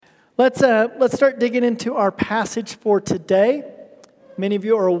Let's start digging into our passage for today. Many of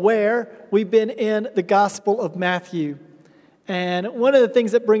you are aware we've been in the Gospel of Matthew. And one of the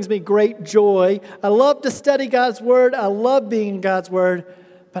things that brings me great joy, I love to study God's Word. I love being in God's Word.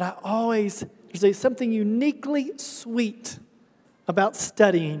 But there's something uniquely sweet about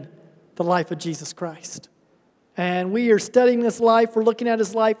studying the life of Jesus Christ. And we are studying this life. We're looking at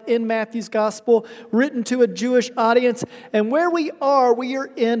his life in Matthew's gospel, written to a Jewish audience. And where we are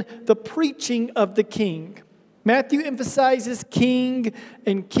in the preaching of the King. Matthew emphasizes king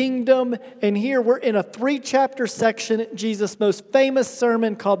and kingdom. And here we're in a 3-chapter section, Jesus' most famous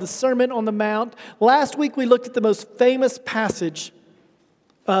sermon called the Sermon on the Mount. Last week we looked at the most famous passage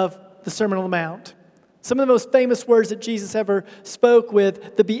of the Sermon on the Mount. Some of the most famous words that Jesus ever spoke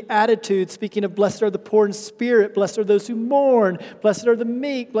with, the Beatitudes, speaking of blessed are the poor in spirit, blessed are those who mourn, blessed are the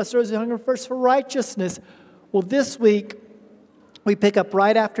meek, blessed are those who hunger and thirst for righteousness. Well, this week, we pick up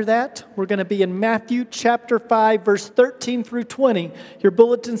right after that. We're going to be in Matthew chapter 5, verse 13 through 20. Your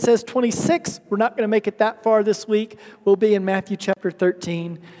bulletin says 26. We're not going to make it that far this week. We'll be in Matthew chapter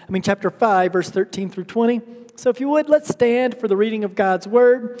 5, verse 13 through 20. So if you would, let's stand for the reading of God's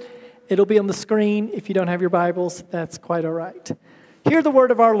word. It'll be on the screen. If you don't have your Bibles, that's quite all right. Hear the word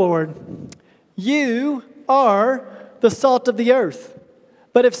of our Lord. You are the salt of the earth.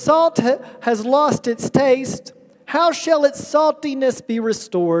 But if salt has lost its taste, how shall its saltiness be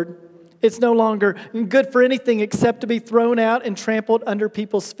restored? It's no longer good for anything except to be thrown out and trampled under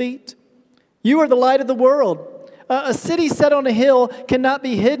people's feet. You are the light of the world. A city set on a hill cannot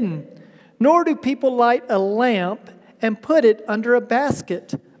be hidden, nor do people light a lamp and put it under a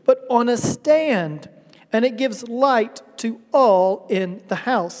basket, but on a stand, and it gives light to all in the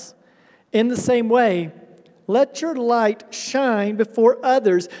house. In the same way, let your light shine before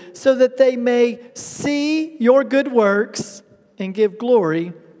others, so that they may see your good works and give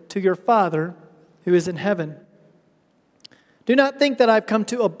glory to your Father who is in heaven. Do not think that I've come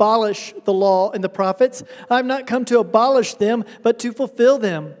to abolish the law and the prophets. I've not come to abolish them, but to fulfill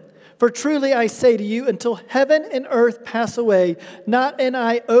them. For truly I say to you, until heaven and earth pass away, not an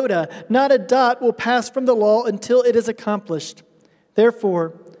iota, not a dot will pass from the law until it is accomplished.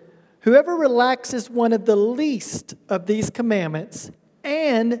 Therefore, whoever relaxes one of the least of these commandments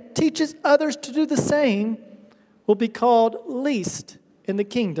and teaches others to do the same will be called least in the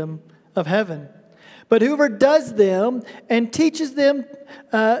kingdom of heaven. But whoever does them and teaches them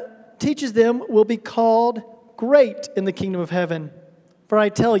will be called great in the kingdom of heaven. For I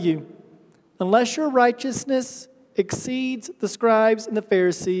tell you, unless your righteousness exceeds the scribes and the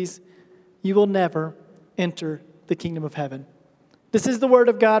Pharisees, you will never enter the kingdom of heaven. This is the word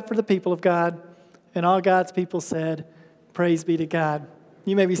of God for the people of God. And all God's people said, praise be to God.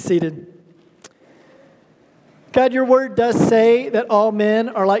 You may be seated. God, your word does say that all men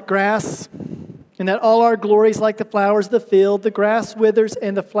are like grass, and that all our glory is like the flowers of the field. The grass withers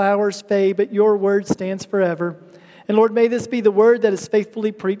and the flowers fade, but your word stands forever. And Lord, may this be the word that is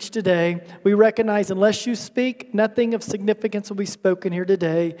faithfully preached today. We recognize unless you speak, nothing of significance will be spoken here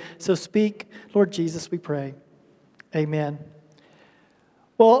today. So speak, Lord Jesus, we pray. Amen.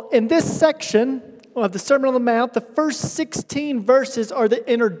 Well, in this section of the Sermon on the Mount, the first 16 verses are the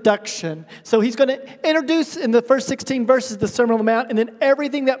introduction. So he's going to introduce in the first 16 verses the Sermon on the Mount, and then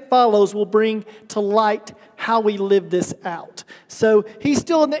everything that follows will bring to light how we live this out. So he's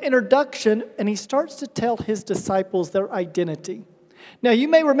still in the introduction, and he starts to tell his disciples their identity. Now, you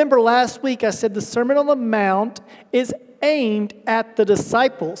may remember last week I said the Sermon on the Mount is aimed at the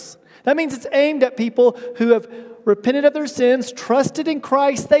disciples. That means it's aimed at people who have repented of their sins, trusted in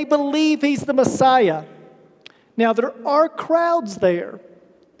Christ, they believe he's the Messiah. Now, there are crowds there,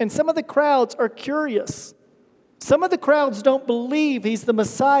 and some of the crowds are curious. Some of the crowds don't believe he's the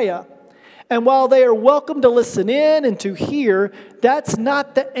Messiah. And while they are welcome to listen in and to hear, that's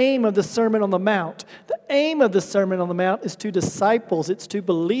not the aim of the Sermon on the Mount. The aim of the Sermon on the Mount is to disciples, it's to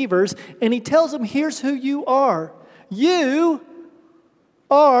believers, and he tells them, here's who you are. You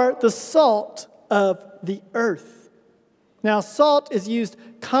are the salt of the earth. Now, salt is used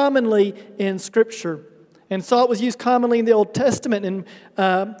commonly in Scripture, and salt was used commonly in the Old Testament,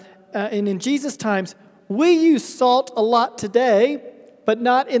 and in Jesus' times. We use salt a lot today, but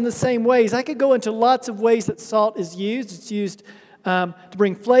not in the same ways. I could go into lots of ways that salt is used. It's used to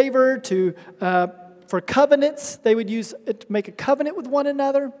bring flavor, for covenants. They would use it to make a covenant with one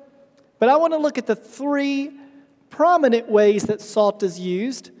another. But I want to look at the 3 prominent ways that salt is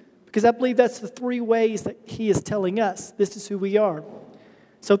used, because I believe that's the 3 ways that he is telling us this is who we are.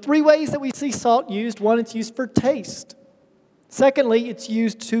 So 3 ways that we see salt used. 1, it's used for taste. Secondly, it's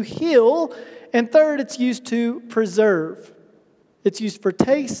used to heal. And third, it's used to preserve. It's used for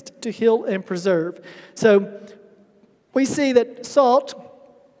taste, to heal, and preserve. So we see that salt,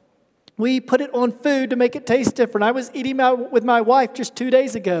 we put it on food to make it taste different. I was eating with my wife just 2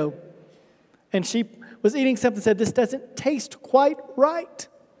 days ago, and she was eating something and said, this doesn't taste quite right.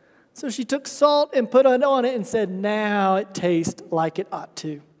 So she took salt and put it on it and said, now it tastes like it ought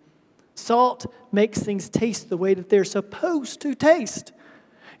to. Salt makes things taste the way that they're supposed to taste.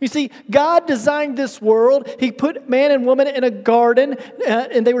 You see, God designed this world. He put man and woman in a garden,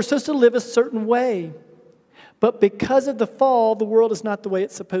 and they were supposed to live a certain way. But because of the fall, the world is not the way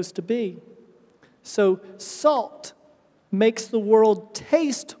it's supposed to be. So salt makes the world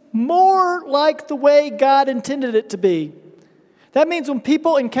taste more like the way God intended it to be. That means when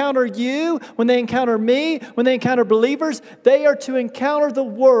people encounter you, when they encounter me, when they encounter believers, they are to encounter the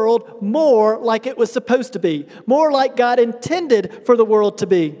world more like it was supposed to be, more like God intended for the world to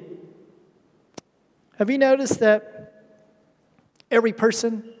be. Have you noticed that every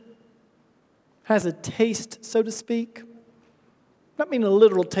person has a taste, so to speak? Not mean a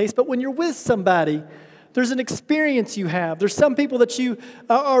literal taste, but when you're with somebody, there's an experience you have. There's some people that you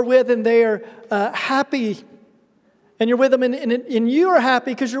are with and they are happy. And you're with them, and you are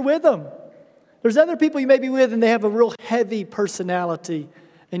happy because you're with them. There's other people you may be with, and they have a real heavy personality,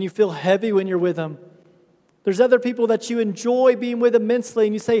 and you feel heavy when you're with them. There's other people that you enjoy being with immensely,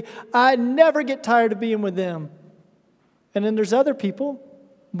 and you say, I never get tired of being with them. And then there's other people,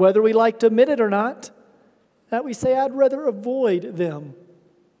 whether we like to admit it or not, that we say, I'd rather avoid them.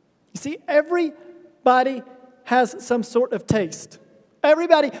 You see, everybody has some sort of taste.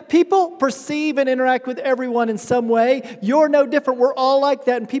 People perceive and interact with everyone in some way. You're no different. We're all like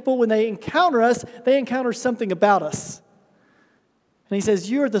that. And people, when they encounter us, they encounter something about us. And he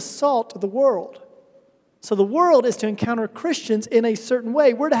says, you're the salt of the world. So the world is to encounter Christians in a certain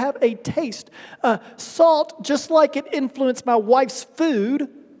way. We're to have a taste. Salt, just like it influenced my wife's food,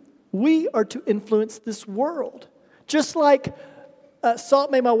 we are to influence this world. Just like salt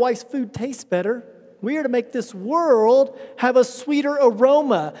made my wife's food taste better, we are to make this world have a sweeter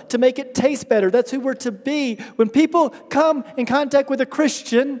aroma, to make it taste better. That's who we're to be. When people come in contact with a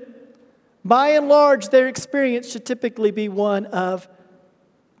Christian, by and large, their experience should typically be one of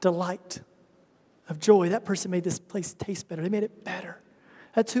delight, of joy. That person made this place taste better. They made it better.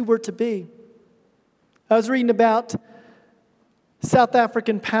 That's who we're to be. I was reading about a South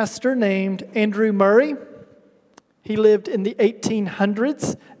African pastor named Andrew Murray. He lived in the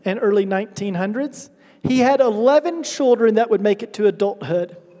 1800s and early 1900s. He had 11 children that would make it to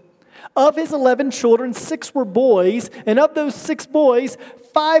adulthood. Of his 11 children, 6 were boys, and of those 6 boys,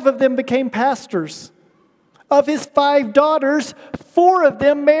 5 of them became pastors. Of his 5 daughters, 4 of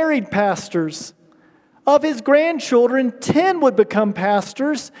them married pastors. Of his grandchildren, 10 would become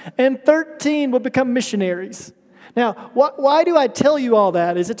pastors, and 13 would become missionaries. Now, why do I tell you all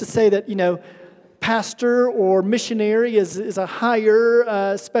that? Is it to say that, pastor or missionary is a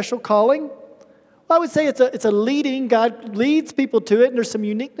higher special calling? Well, I would say it's a leading. God leads people to it, and there's some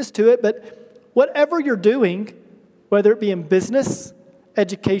uniqueness to it. But whatever you're doing, whether it be in business,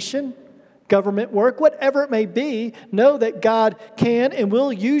 education, government work, whatever it may be, know that God can and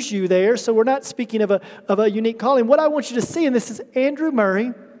will use you there. So we're not speaking of a unique calling. What I want you to see, and this is Andrew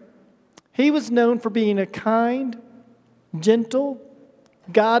Murray, he was known for being a kind, gentle,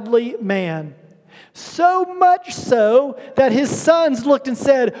 godly man. So much so that his sons looked and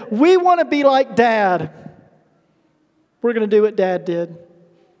said, we want to be like Dad. We're going to do what Dad did.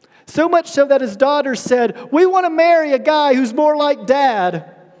 So much so that his daughters said, we want to marry a guy who's more like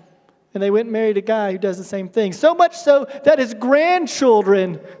Dad. And they went and married a guy who does the same thing. So much so that his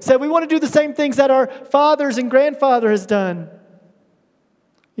grandchildren said, we want to do the same things that our fathers and grandfather has done.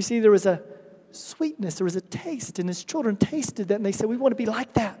 You see, there was a sweetness, there was a taste, and his children tasted that, and they said, we want to be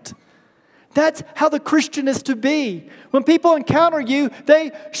like that. That's how the Christian is to be. When people encounter you,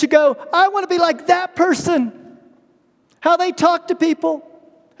 they should go, I want to be like that person. How they talk to people,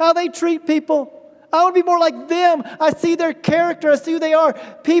 how they treat people. I want to be more like them. I see their character. I see who they are.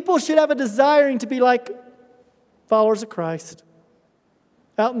 People should have a desiring to be like followers of Christ.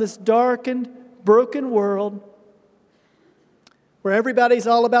 Out in this darkened, broken world where everybody's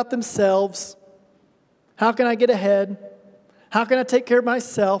all about themselves. How can I get ahead? How can I take care of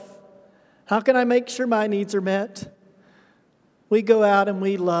myself? How can I make sure my needs are met? We go out and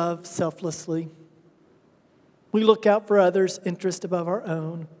we love selflessly. We look out for others' interest above our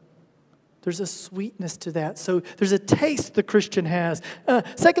own. There's a sweetness to that. So there's a taste the Christian has.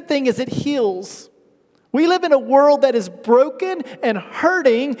 Second thing is it heals. We live in a world that is broken and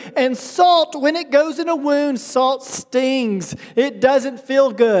hurting, and salt, when it goes in a wound, salt stings. It doesn't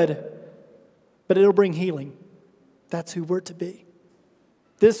feel good, but it'll bring healing. That's who we're to be.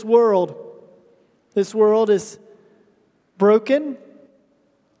 This world is broken,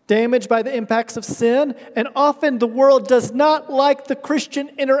 damaged by the impacts of sin, and often the world does not like the Christian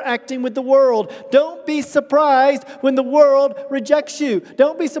interacting with the world. Don't be surprised when the world rejects you.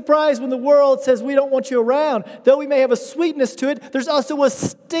 Don't be surprised when the world says, we don't want you around. Though we may have a sweetness to it, there's also a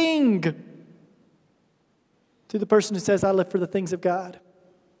sting to the person who says, I live for the things of God.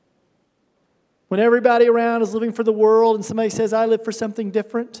 When everybody around is living for the world and somebody says, I live for something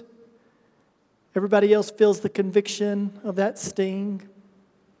different, everybody else feels the conviction of that sting.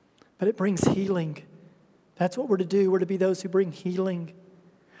 But it brings healing. That's what we're to do. We're to be those who bring healing.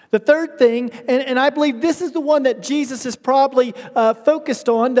 The third thing, and I believe this is the one that Jesus is probably focused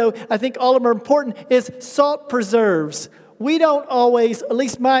on, though I think all of them are important, is salt preserves. We don't always, at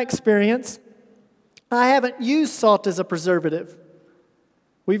least my experience, I haven't used salt as a preservative.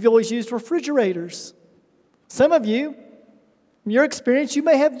 We've always used refrigerators. Some of you, in your experience, you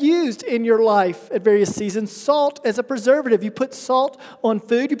may have used in your life at various seasons salt as a preservative. You put salt on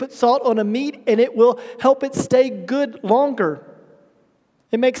food, you put salt on a meat, and it will help it stay good longer.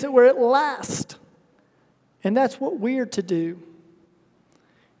 It makes it where it lasts. And that's what we're to do.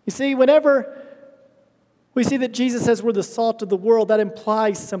 You see, whenever we see that Jesus says we're the salt of the world, that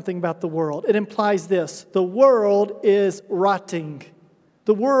implies something about the world. It implies this: the world is rotting.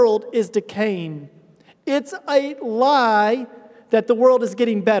 The world is decaying. It's a lie that the world is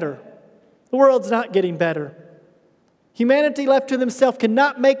getting better. The world's not getting better. Humanity left to themselves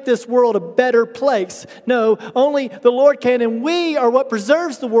cannot make this world a better place. No, only the Lord can, and we are what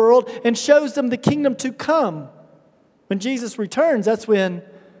preserves the world and shows them the kingdom to come. When Jesus returns, that's when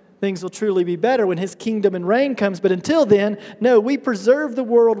things will truly be better, when His kingdom and reign comes. But until then, no, we preserve the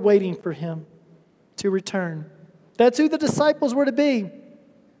world waiting for Him to return. That's who the disciples were to be,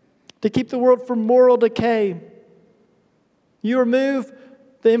 to keep the world from moral decay. You remove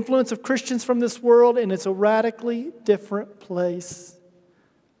the influence of Christians from this world, and it's a radically different place,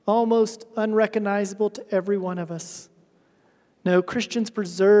 almost unrecognizable to every one of us. No, Christians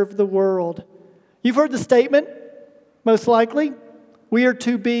preserve the world. You've heard the statement, most likely, we are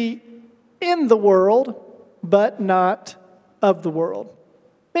to be in the world, but not of the world.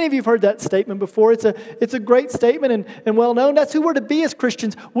 Many of you have heard that statement before. It's a great statement and well known. That's who we're to be as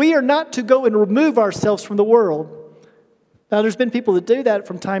Christians. We are not to go and remove ourselves from the world. Now, there's been people that do that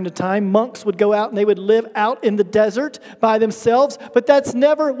from time to time. Monks would go out and they would live out in the desert by themselves, but that's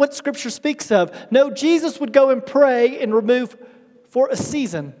never what Scripture speaks of. No, Jesus would go and pray and remove for a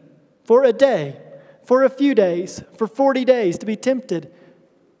season, for a day, for a few days, for 40 days to be tempted.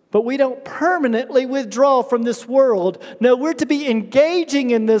 But we don't permanently withdraw from this world. No, we're to be engaging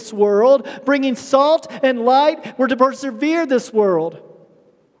in this world, bringing salt and light. We're to persevere this world.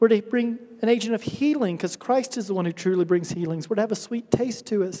 We're to bring an agent of healing because Christ is the one who truly brings healings. We're to have a sweet taste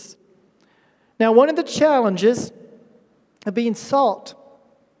to us. Now, one of the challenges of being salt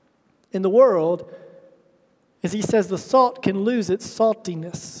in the world is he says the salt can lose its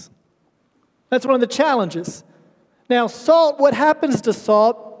saltiness. That's one of the challenges. Now, salt, what happens to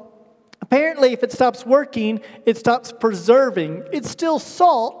salt? Apparently, if it stops working, it stops preserving. It's still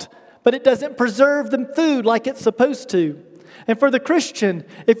salt, but it doesn't preserve the food like it's supposed to. And for the Christian,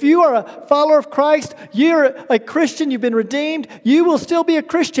 if you are a follower of Christ, you're a Christian, you've been redeemed, you will still be a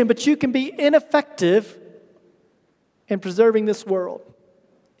Christian, but you can be ineffective in preserving this world.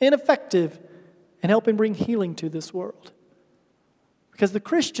 Ineffective in helping bring healing to this world. Because the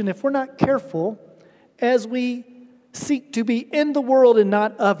Christian, if we're not careful, as we seek to be in the world and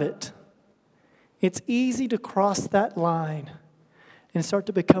not of it, it's easy to cross that line and start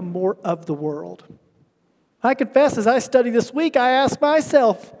to become more of the world. I confess, as I study this week, I ask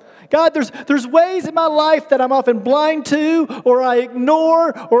myself, God, there's ways in my life that I'm often blind to, or I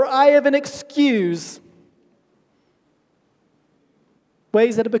ignore, or I have an excuse.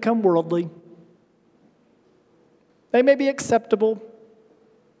 Ways that have become worldly. They may be acceptable,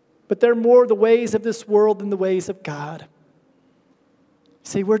 but they're more the ways of this world than the ways of God.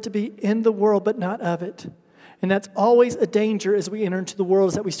 See, we're to be in the world, but not of it. And that's always a danger as we enter into the world,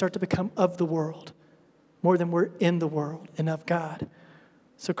 is that we start to become of the world more than we're in the world and of God.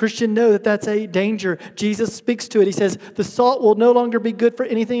 So Christians know that that's a danger. Jesus speaks to it. He says, the salt will no longer be good for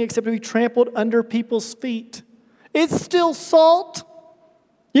anything except to be trampled under people's feet. It's still salt.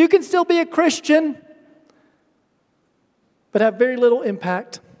 You can still be a Christian, but have very little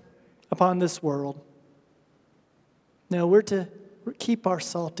impact upon this world. No, we're to keep our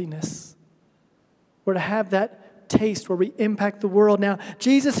saltiness. We're to have that taste where we impact the world. Now,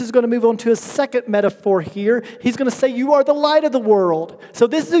 Jesus is going to move on to a second metaphor here. He's going to say, you are the light of the world. So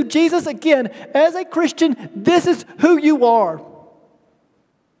this is who Jesus, again, as a Christian, this is who you are.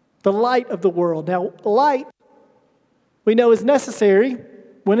 The light of the world. Now, light, we know, is necessary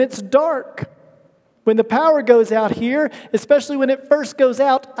when it's dark. When the power goes out here, especially when it first goes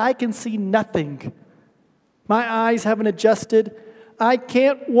out, I can see nothing. My eyes haven't adjusted. I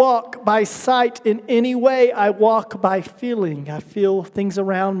can't walk by sight in any way. I walk by feeling. I feel things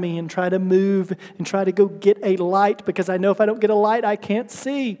around me and try to move and try to go get a light because I know if I don't get a light, I can't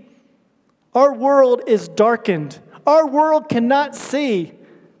see. Our world is darkened. Our world cannot see.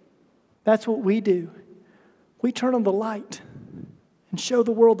 That's what we do. We turn on the light and show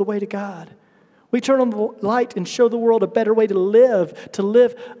the world the way to God. We turn on the light and show the world a better way to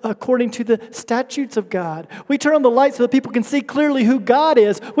live according to the statutes of God. We turn on the light so that people can see clearly who God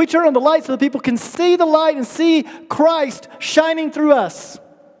is. We turn on the light so that people can see the light and see Christ shining through us.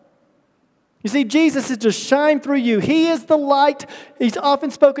 You see, Jesus is to shine through you. He is the light. He's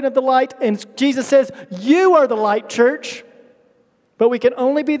often spoken of the light, and Jesus says, you are the light, church. But we can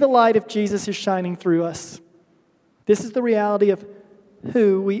only be the light if Jesus is shining through us. This is the reality of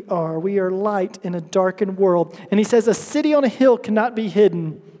who we are. We are light in a darkened world. And he says, a city on a hill cannot be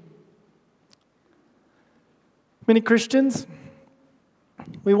hidden. Many Christians,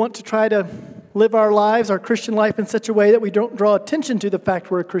 we want to try to live our lives, our Christian life, in such a way that we don't draw attention to the fact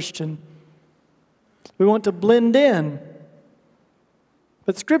we're a Christian. We want to blend in.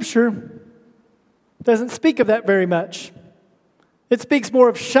 But Scripture doesn't speak of that very much. It speaks more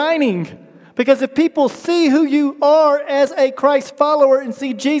of shining. Because if people see who you are as a Christ follower and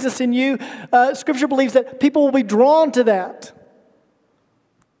see Jesus in you, Scripture believes that people will be drawn to that.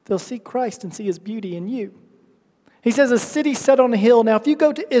 They'll see Christ and see His beauty in you. He says, a city set on a hill. Now, if you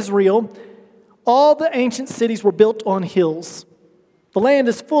go to Israel, all the ancient cities were built on hills. The land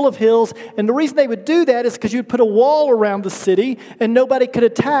is full of hills, and the reason they would do that is because you'd put a wall around the city, and nobody could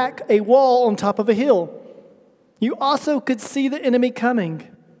attack a wall on top of a hill. You also could see the enemy coming.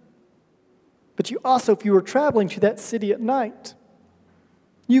 But you also, if you were traveling to that city at night,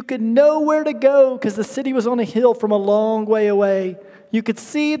 you could know where to go because the city was on a hill from a long way away. You could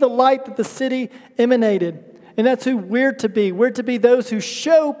see the light that the city emanated. And that's who we're to be. We're to be those who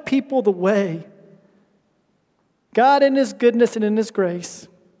show people the way. God in His goodness and in His grace,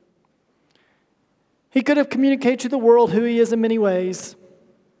 He could have communicated to the world who He is in many ways.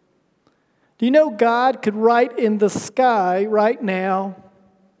 Do you know God could write in the sky right now,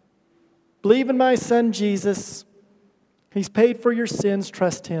 believe in my Son Jesus. He's paid for your sins.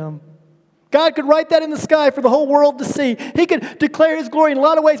 Trust Him. God could write that in the sky for the whole world to see. He could declare His glory in a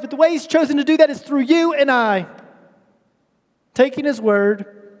lot of ways, but the way He's chosen to do that is through you and I. Taking His word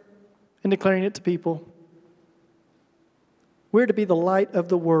and declaring it to people. We're to be the light of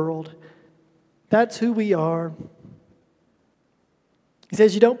the world. That's who we are. He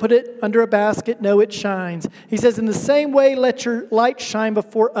says, you don't put it under a basket. No, it shines. He says, in the same way, let your light shine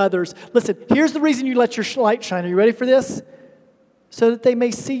before others. Listen, here's the reason you let your light shine. Are you ready for this? So that they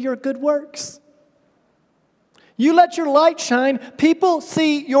may see your good works. You let your light shine, people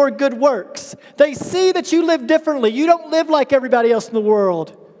see your good works. They see that you live differently. You don't live like everybody else in the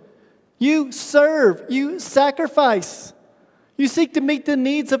world. You serve. You sacrifice. You seek to meet the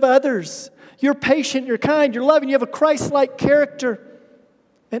needs of others. You're patient. You're kind. You're loving. You have a Christ-like character.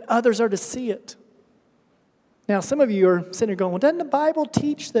 And others are to see it. Now, some of you are sitting there going, well, doesn't the Bible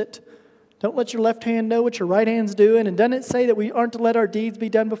teach that don't let your left hand know what your right hand's doing? And doesn't it say that we aren't to let our deeds be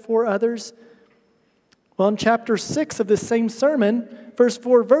done before others? Well, in chapter 6 of this same sermon, first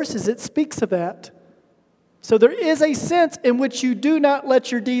 4 verses, it speaks of that. So there is a sense in which you do not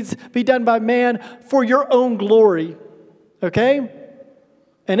let your deeds be done by man for your own glory. Okay?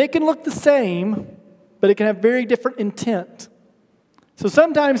 And it can look the same, but it can have very different intent. So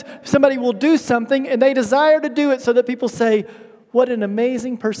sometimes somebody will do something and they desire to do it so that people say, what an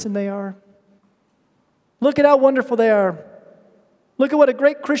amazing person they are. Look at how wonderful they are. Look at what a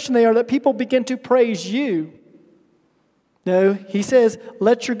great Christian they are, that people begin to praise you. No, he says,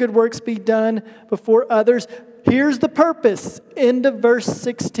 let your good works be done before others. Here's the purpose, end of verse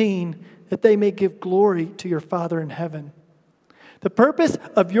 16, that they may give glory to your Father in heaven. The purpose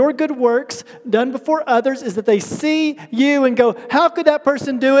of your good works done before others is that they see you and go, how could that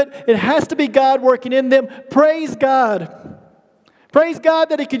person do it? It has to be God working in them. Praise God. Praise God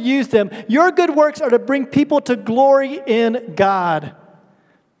that He could use them. Your good works are to bring people to glory in God.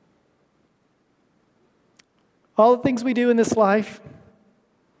 All the things we do in this life,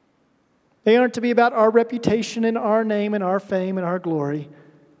 they aren't to be about our reputation and our name and our fame and our glory.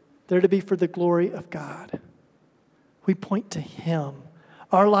 They're to be for the glory of God. We point to Him.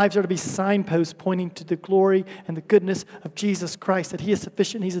 Our lives are to be signposts pointing to the glory and the goodness of Jesus Christ, that He is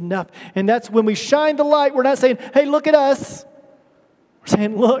sufficient, He's enough. And that's when we shine the light. We're not saying, hey, look at us. We're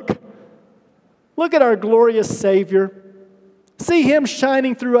saying, look at our glorious Savior. See Him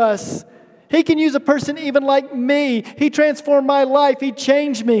shining through us. He can use a person even like me. He transformed my life. He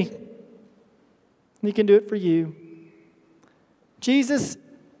changed me. And He can do it for you. Jesus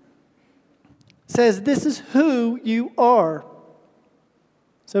says, this is who you are.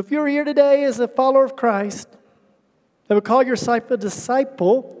 So if you're here today as a follower of Christ, that would call yourself a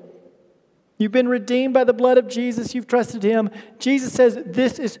disciple, you've been redeemed by the blood of Jesus, you've trusted Him. Jesus says,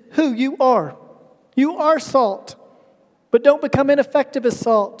 this is who you are. You are salt, but don't become ineffective as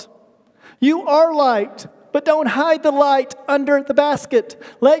salt. You are light, but don't hide the light under the basket.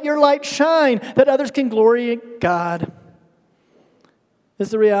 Let your light shine that others can glory in God. This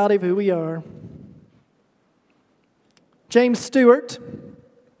is the reality of who we are. James Stewart,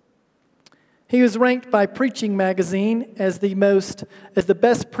 he was ranked by Preaching Magazine as the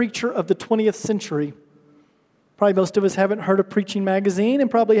best preacher of the 20th century. Probably most of us haven't heard of Preaching Magazine and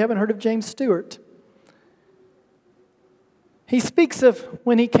probably haven't heard of James Stewart. He speaks of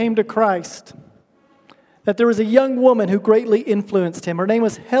when he came to Christ, that there was a young woman who greatly influenced him. Her name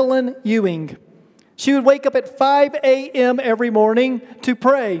was Helen Ewing. She would wake up at 5 a.m. every morning to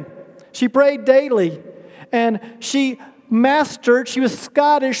pray. She prayed daily, and she was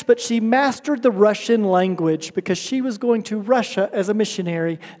Scottish, but she mastered the Russian language because she was going to Russia as a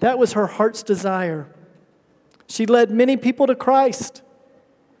missionary. That was her heart's desire. She led many people to Christ.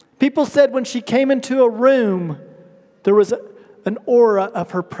 People said when she came into a room, there was an aura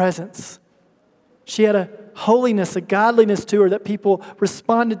of her presence. She had a holiness, a godliness to her that people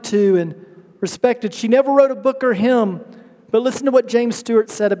responded to and respected. She never wrote a book or hymn, but listen to what James Stewart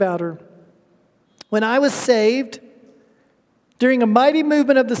said about her. When I was saved, during a mighty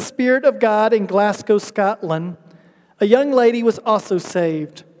movement of the Spirit of God in Glasgow, Scotland, a young lady was also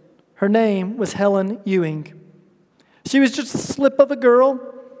saved. Her name was Helen Ewing. She was just a slip of a girl,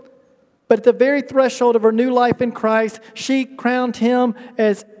 but at the very threshold of her new life in Christ, she crowned Him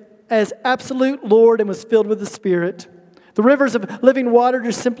as absolute Lord and was filled with the Spirit. The rivers of living water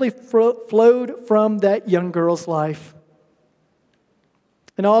just simply flowed from that young girl's life.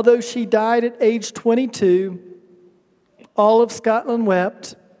 And although she died at age 22, all of Scotland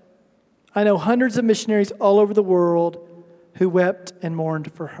wept. I know hundreds of missionaries all over the world who wept and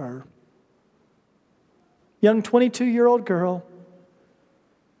mourned for her. Young 22-year-old girl,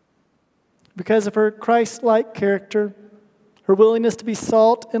 because of her Christ-like character, her willingness to be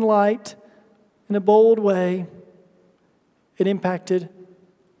salt and light in a bold way, it impacted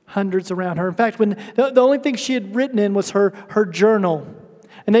hundreds around her. In fact, when the only thing she had written in was her journal.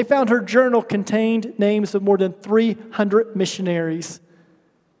 And they found her journal contained names of more than 300 missionaries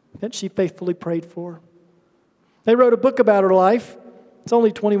that she faithfully prayed for. They wrote a book about her life. It's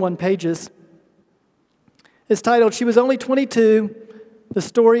only 21 pages. It's titled, She Was Only 22, The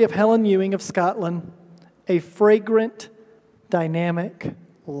Story of Helen Ewing of Scotland, A Fragrant, Dynamic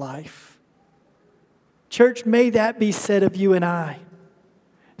Life. Church, may that be said of you and I.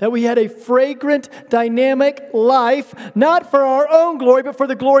 That we had a fragrant, dynamic life, not for our own glory, but for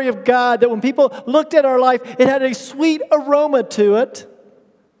the glory of God. That when people looked at our life, it had a sweet aroma to it,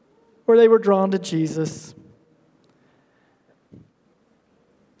 where they were drawn to Jesus.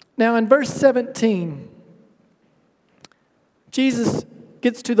 Now in verse 17, Jesus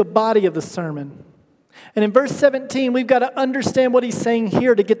gets to the body of the sermon. And in verse 17, we've got to understand what He's saying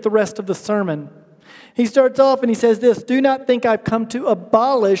here to get the rest of the sermon. He starts off and he says this, do not think I've come to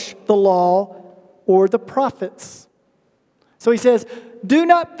abolish the law or the prophets. So he says, do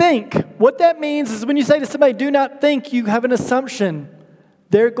not think. What that means is when you say to somebody, do not think, you have an assumption.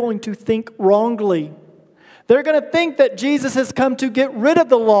 They're going to think wrongly. They're going to think that Jesus has come to get rid of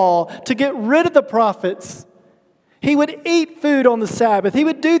the law, to get rid of the prophets. He would eat food on the Sabbath. He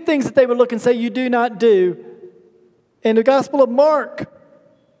would do things that they would look and say, you do not do. In the Gospel of Mark,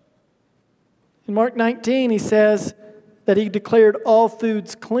 in Mark 19, he says that He declared all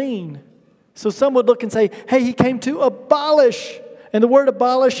foods clean. So some would look and say, hey, He came to abolish. And the word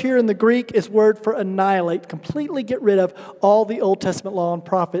abolish here in the Greek is word for annihilate, completely get rid of all the Old Testament law and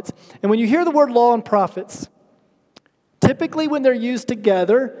prophets. And when you hear the word law and prophets, typically when they're used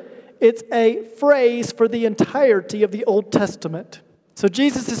together, it's a phrase for the entirety of the Old Testament. So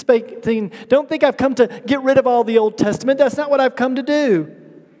Jesus is speaking, don't think I've come to get rid of all the Old Testament. That's not what I've come to do.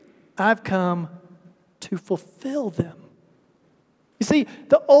 I've come to fulfill them. You see,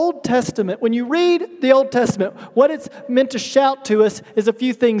 the Old Testament, when you read the Old Testament, what it's meant to shout to us is a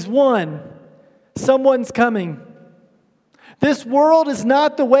few things. One, someone's coming. This world is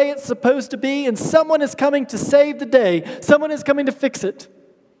not the way it's supposed to be, and someone is coming to save the day. Someone is coming to fix it.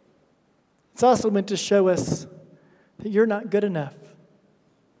 It's also meant to show us that you're not good enough.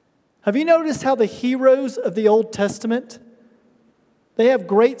 Have you noticed how the heroes of the Old Testament, they have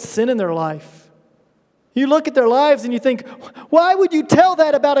great sin in their life? You look at their lives and you think, why would you tell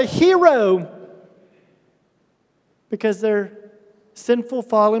that about a hero? Because they're sinful,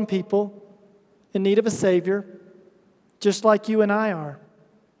 fallen people in need of a Savior, just like you and I are.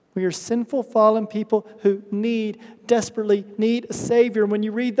 We are sinful, fallen people who desperately need a Savior. When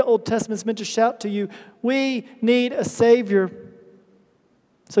you read the Old Testament, it's meant to shout to you, we need a Savior.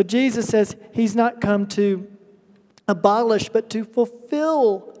 So Jesus says he's not come to abolish, but to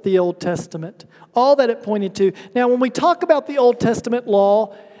fulfill the Old Testament. All that it pointed to. Now, when we talk about the Old Testament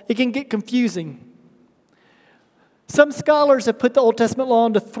law, it can get confusing. Some scholars have put the Old Testament law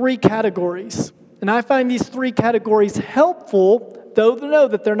into 3 categories. And I find these 3 categories helpful, though to know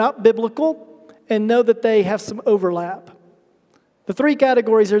that they're not biblical and know that they have some overlap. The 3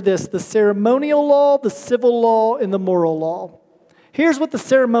 categories are this: the ceremonial law, the civil law, and the moral law. Here's what the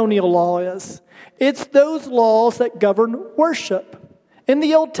ceremonial law is. It's those laws that govern worship. In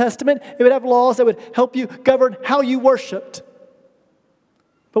the Old Testament, it would have laws that would help you govern how you worshiped.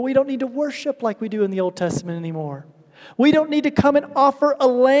 But we don't need to worship like we do in the Old Testament anymore. We don't need to come and offer a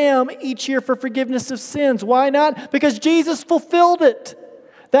lamb each year for forgiveness of sins. Why not? Because Jesus fulfilled it.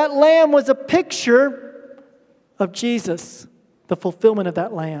 That lamb was a picture of Jesus, the fulfillment of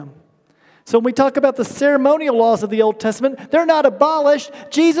that lamb. So when we talk about the ceremonial laws of the Old Testament, they're not abolished.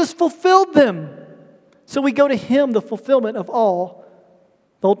 Jesus fulfilled them. So we go to him, the fulfillment of all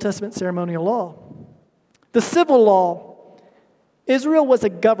the Old Testament ceremonial law. The civil law. Israel was a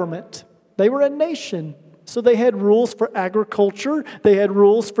government. They were a nation. So they had rules for agriculture. They had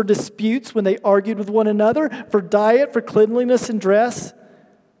rules for disputes when they argued with one another, for diet, for cleanliness and dress.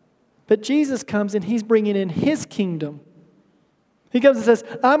 But Jesus comes and he's bringing in his kingdom. He comes and says,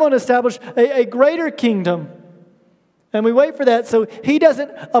 I'm going to establish a greater kingdom. And we wait for that. So he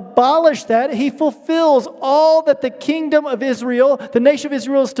doesn't abolish that. He fulfills all that the kingdom of Israel, the nation of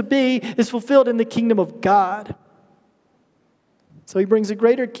Israel is to be, is fulfilled in the kingdom of God. So he brings a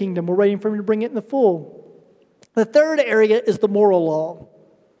greater kingdom. We're waiting for him to bring it in the full. The third area is the moral law.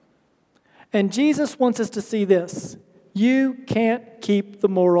 And Jesus wants us to see this. You can't keep the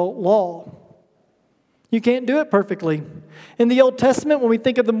moral law. You can't do it perfectly. In the Old Testament, when we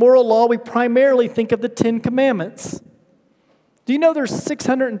think of the moral law, we primarily think of the 10 Commandments. Do you know there's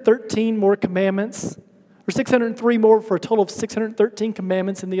 613 more commandments? Or 603 more for a total of 613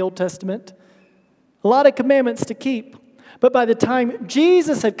 commandments in the Old Testament? A lot of commandments to keep. But by the time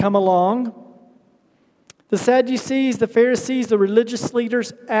Jesus had come along, the Sadducees, the Pharisees, the religious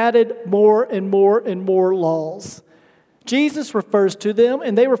leaders added more and more and more laws. Jesus refers to them,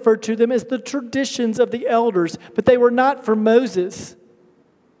 and they refer to them as the traditions of the elders, but they were not from Moses.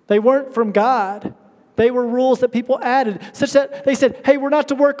 They weren't from God. They were rules that people added, such that they said, hey, we're not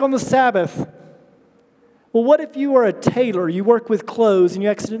to work on the Sabbath. Well, what if you are a tailor, you work with clothes, and you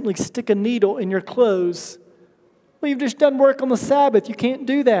accidentally stick a needle in your clothes? Well, you've just done work on the Sabbath. You can't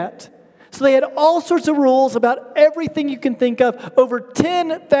do that. So they had all sorts of rules about everything you can think of, over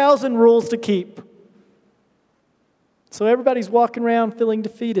 10,000 rules to keep. So everybody's walking around feeling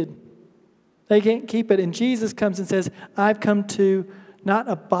defeated. They can't keep it. And Jesus comes and says, I've come to not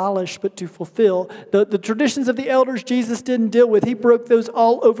abolish, but to fulfill. The traditions of the elders Jesus didn't deal with. He broke those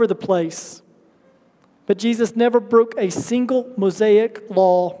all over the place. But Jesus never broke a single Mosaic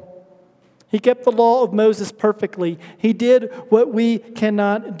law. He kept the law of Moses perfectly. He did what we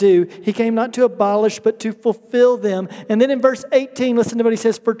cannot do. He came not to abolish, but to fulfill them. And then in verse 18, listen to what he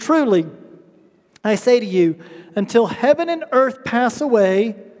says, for truly, I say to you, until heaven and earth pass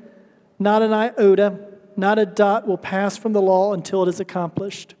away, not an iota, not a dot will pass from the law until it is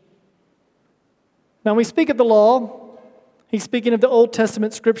accomplished. Now, when we speak of the law, he's speaking of the Old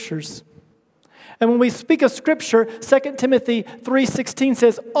Testament scriptures. And when we speak of Scripture, 2 Timothy 3:16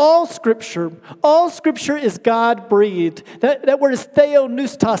 says, all Scripture is God-breathed. That word is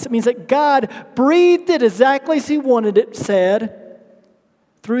theopneustos. It means that God breathed it exactly as He wanted it said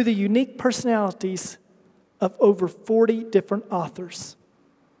through the unique personalities of over 40 different authors.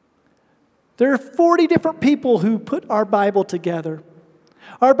 There are 40 different people who put our Bible together.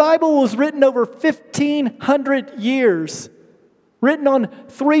 Our Bible was written over 1,500 years. Written on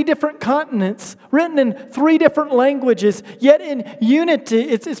 3 different continents, written in 3 different languages, yet in unity,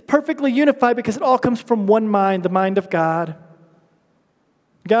 it's perfectly unified because it all comes from one mind, the mind of God.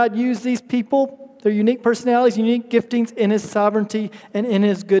 God used these people, their unique personalities, unique giftings in His sovereignty and in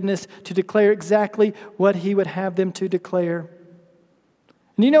His goodness to declare exactly what He would have them to declare.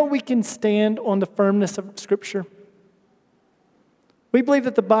 And you know, we can stand on the firmness of Scripture. We believe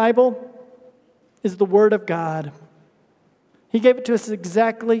that the Bible is the Word of God. He gave it to us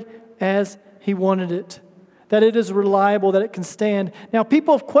exactly as He wanted it, that it is reliable, that it can stand. Now,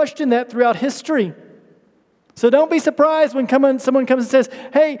 people have questioned that throughout history. So don't be surprised when someone comes and says,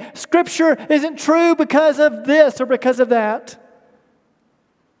 hey, Scripture isn't true because of this or because of that.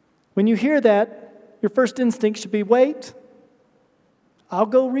 When you hear that, your first instinct should be, wait, I'll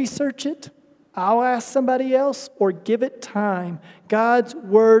go research it. I'll ask somebody else, or give it time. God's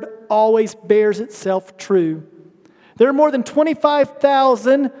Word always bears itself true. There are more than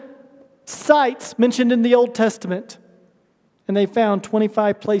 25,000 sites mentioned in the Old Testament. And they found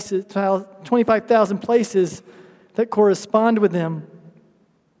 25,000 places that correspond with them.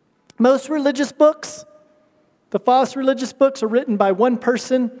 Most religious books, the false religious books, are written by one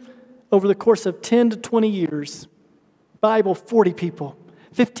person over the course of 10 to 20 years. Bible, 40 people,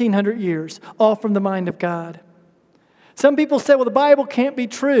 1,500 years, all from the mind of God. Some people say, well, the Bible can't be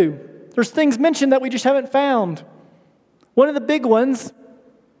true. There's things mentioned that we just haven't found. One of the big ones,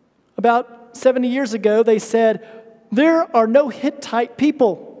 about 70 years ago, they said, there are no Hittite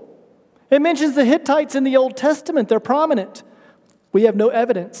people. It mentions the Hittites in the Old Testament. They're prominent. We have no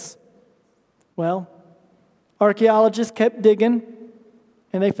evidence. Well, archaeologists kept digging,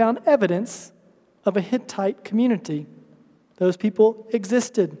 and they found evidence of a Hittite community. Those people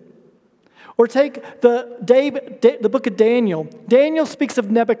existed. Or take the book of Daniel. Daniel speaks of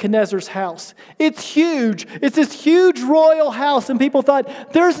Nebuchadnezzar's house. It's huge. It's this huge royal house, and people thought,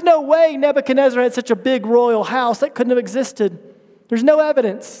 there's no way Nebuchadnezzar had such a big royal house. That couldn't have existed. There's no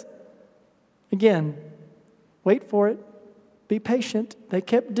evidence. Again, wait for it. Be patient. They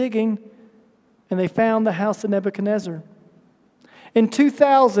kept digging, and they found the house of Nebuchadnezzar. In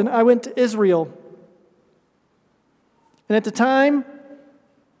 2000, I went to Israel. And at the time,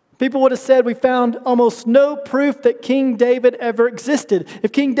 people would have said we found almost no proof that King David ever existed.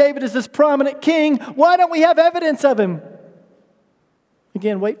 If King David is this prominent king, why don't we have evidence of him?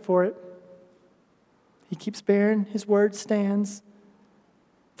 Again, wait for it. He keeps bearing, his word stands.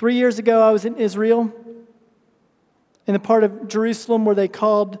 3 years ago, I was in Israel, in the part of Jerusalem where they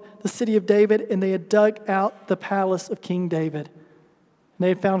called the city of David, and they had dug out the palace of King David. And they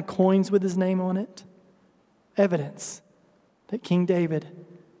had found coins with his name on it. Evidence that King David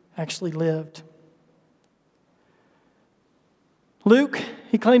actually lived. Luke,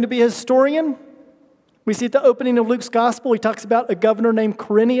 he claimed to be a historian. We see at the opening of Luke's gospel, he talks about a governor named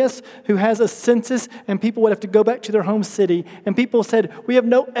Quirinius who has a census, and people would have to go back to their home city. And people said, we have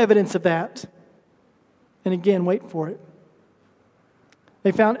no evidence of that. And again, wait for it.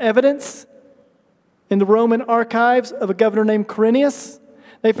 They found evidence in the Roman archives of a governor named Quirinius.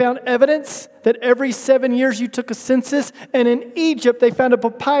 They found evidence that every 7 years you took a census, and in Egypt they found a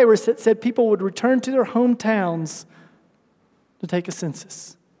papyrus that said people would return to their hometowns to take a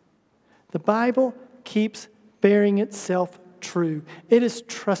census. The Bible keeps bearing itself true. It is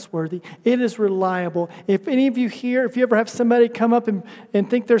trustworthy. It is reliable. If any of you here, if you ever have somebody come up and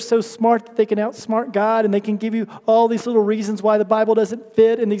think they're so smart that they can outsmart God and they can give you all these little reasons why the Bible doesn't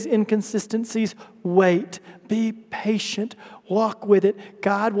fit and these inconsistencies, wait. Be patient. Walk with it.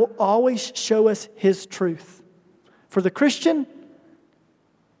 God will always show us His truth. For the Christian,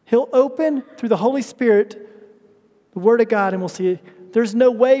 He'll open through the Holy Spirit the Word of God, and we'll see there's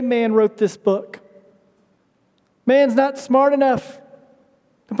no way man wrote this book. Man's not smart enough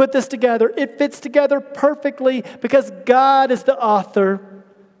to put this together. It fits together perfectly because God is the author,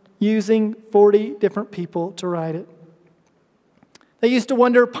 using 40 different people to write it. They used to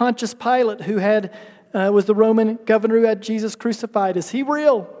wonder, Pontius Pilate, who was the Roman governor who had Jesus crucified, is he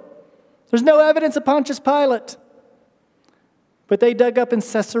real? There's no evidence of Pontius Pilate. But they dug up in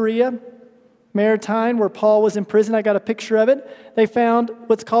Caesarea Maritime, where Paul was in prison. I got a picture of it. They found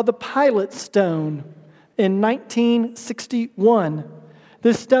what's called the Pilate Stone in 1961.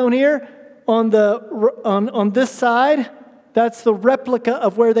 This stone here on this side, that's the replica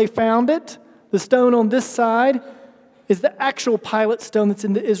of where they found it. The stone on this side is the actual Pilate stone that's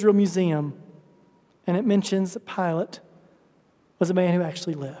in the Israel Museum. And it mentions that Pilate was a man who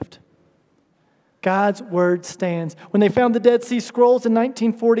actually lived. God's word stands. When they found the Dead Sea Scrolls in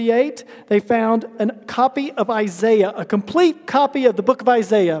 1948, they found a copy of Isaiah, a complete copy of the book of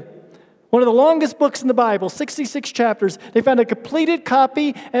Isaiah. One of the longest books in the Bible, 66 chapters. They found a completed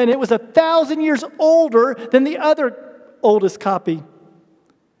copy, and it was 1,000 years older than the other oldest copy.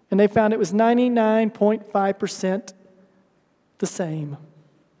 And they found it was 99.5% the same,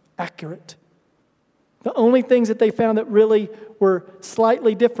 accurate. The only things that they found that really were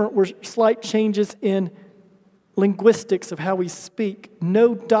slightly different were slight changes in linguistics of how we speak.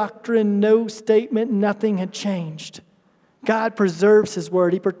 No doctrine, no statement, nothing had changed. God preserves His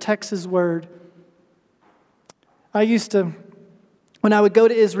word. He protects His word. I used to When I would go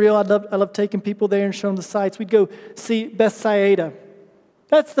to Israel, I love taking people there and showing them the sights. We'd go see Bethsaida.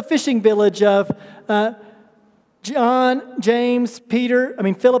 That's the fishing village of John, James,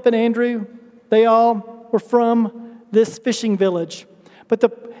 Philip and Andrew. They all were from this fishing village. But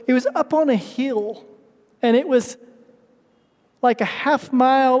it was up on a hill, and it was like a half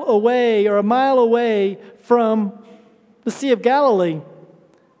mile away or a mile away from the Sea of Galilee.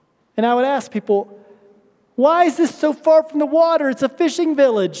 And I would ask people, why is this so far from the water? It's a fishing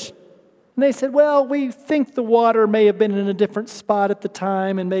village. And they said, well, we think the water may have been in a different spot at the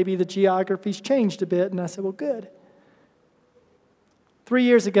time, and maybe the geography's changed a bit. And I said, well, good. 3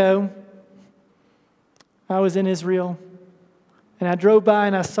 years ago, I was in Israel, and I drove by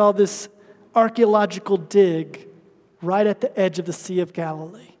and I saw this archaeological dig right at the edge of the Sea of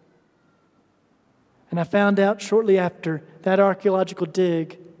Galilee. And I found out shortly after that archaeological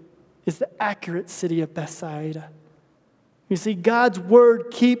dig is the accurate city of Bethsaida. You see, God's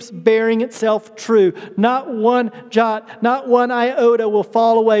word keeps bearing itself true. Not one jot, not one iota will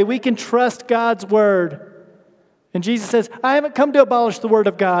fall away. We can trust God's word. And Jesus says, I haven't come to abolish the word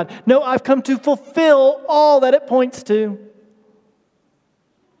of God. No, I've come to fulfill all that it points to.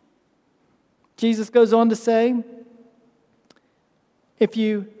 Jesus goes on to say, if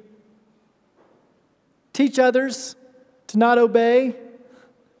you teach others to not obey,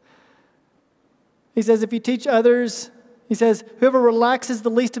 he says, if you teach others, he says, whoever relaxes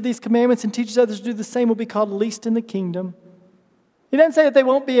the least of these commandments and teaches others to do the same will be called least in the kingdom. He doesn't say that they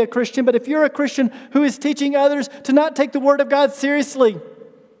won't be a Christian, but if you're a Christian who is teaching others to not take the word of God seriously,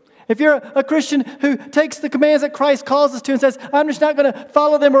 if you're a Christian who takes the commands that Christ calls us to and says, I'm just not going to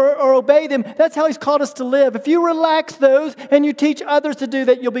follow them or obey them, that's how he's called us to live. If you relax those and you teach others to do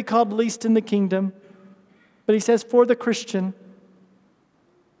that, you'll be called least in the kingdom. But he says, for the Christian,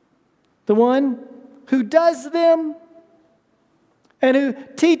 the one who does them and who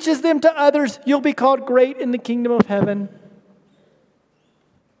teaches them to others, you'll be called great in the kingdom of heaven.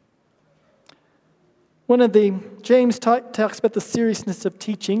 James talks about the seriousness of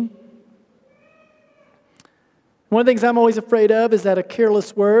teaching. One of the things I'm always afraid of is that a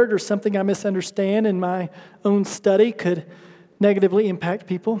careless word or something I misunderstand in my own study could negatively impact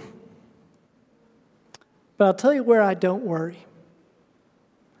people. But I'll tell you where I don't worry.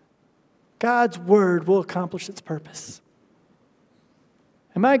 God's word will accomplish its purpose.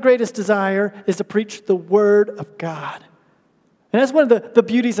 And my greatest desire is to preach the word of God. And that's one of the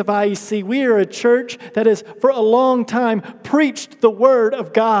beauties of IEC. We are a church that has, for a long time, preached the word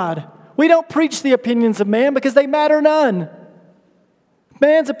of God. We don't preach the opinions of man because they matter none.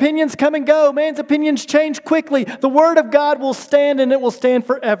 Man's opinions come and go. Man's opinions change quickly. The word of God will stand, and it will stand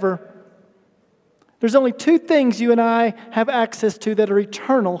forever. There's only two things you and I have access to that are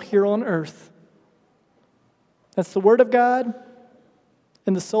eternal here on earth. That's the word of God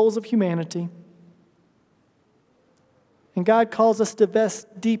and the souls of humanity. And God calls us to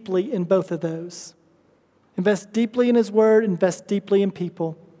invest deeply in both of those. Invest deeply in his word, invest deeply in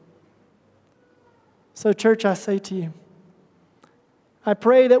people. So, church, I say to you, I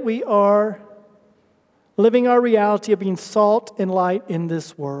pray that we are living our reality of being salt and light in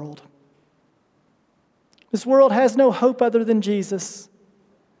this world. This world has no hope other than Jesus.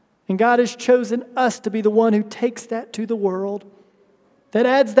 And God has chosen us to be the one who takes that to the world, that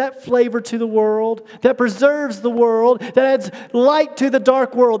adds that flavor to the world, that preserves the world, that adds light to the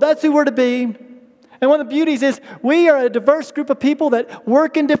dark world. That's who we're to be. And one of the beauties is we are a diverse group of people that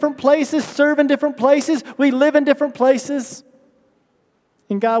work in different places, serve in different places, we live in different places.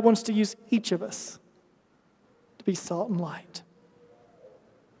 And God wants to use each of us to be salt and light.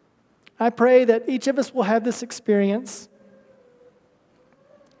 I pray that each of us will have this experience,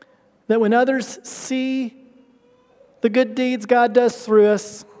 that when others see the good deeds God does through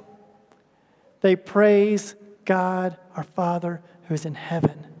us, they praise God, our Father, who is in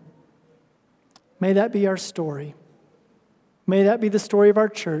heaven. May that be our story. May that be the story of our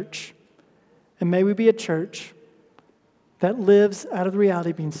church. And may we be a church that lives out of the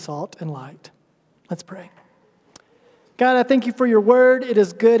reality of being salt and light. Let's pray. God, I thank you for your word. It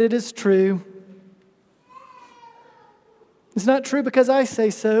is good. It is true. It's not true because I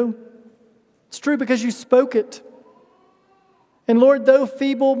say so. It's true because you spoke it. And Lord, though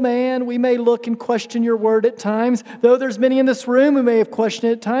feeble man, we may look and question your word at times. Though there's many in this room who may have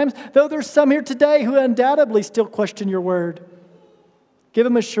questioned it at times. Though there's some here today who undoubtedly still question your word. Give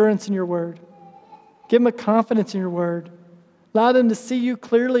them assurance in your word. Give them a confidence in your word. Allow them to see you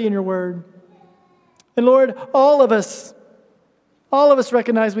clearly in your word. And Lord, all of us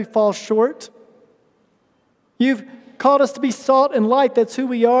recognize we fall short. You've called us to be salt and light. That's who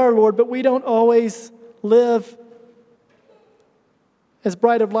we are, Lord, but we don't always live as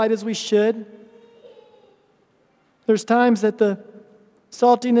bright of light as we should. There's times that the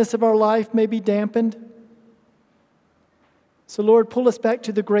saltiness of our life may be dampened. So, Lord, pull us back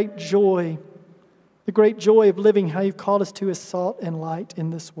to the great joy of living how you've called us to as salt and light in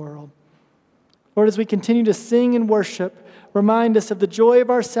this world. Lord, as we continue to sing and worship, remind us of the joy of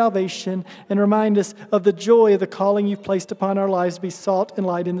our salvation and remind us of the joy of the calling you've placed upon our lives to be salt and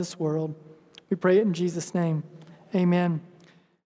light in this world. We pray it in Jesus' name. Amen.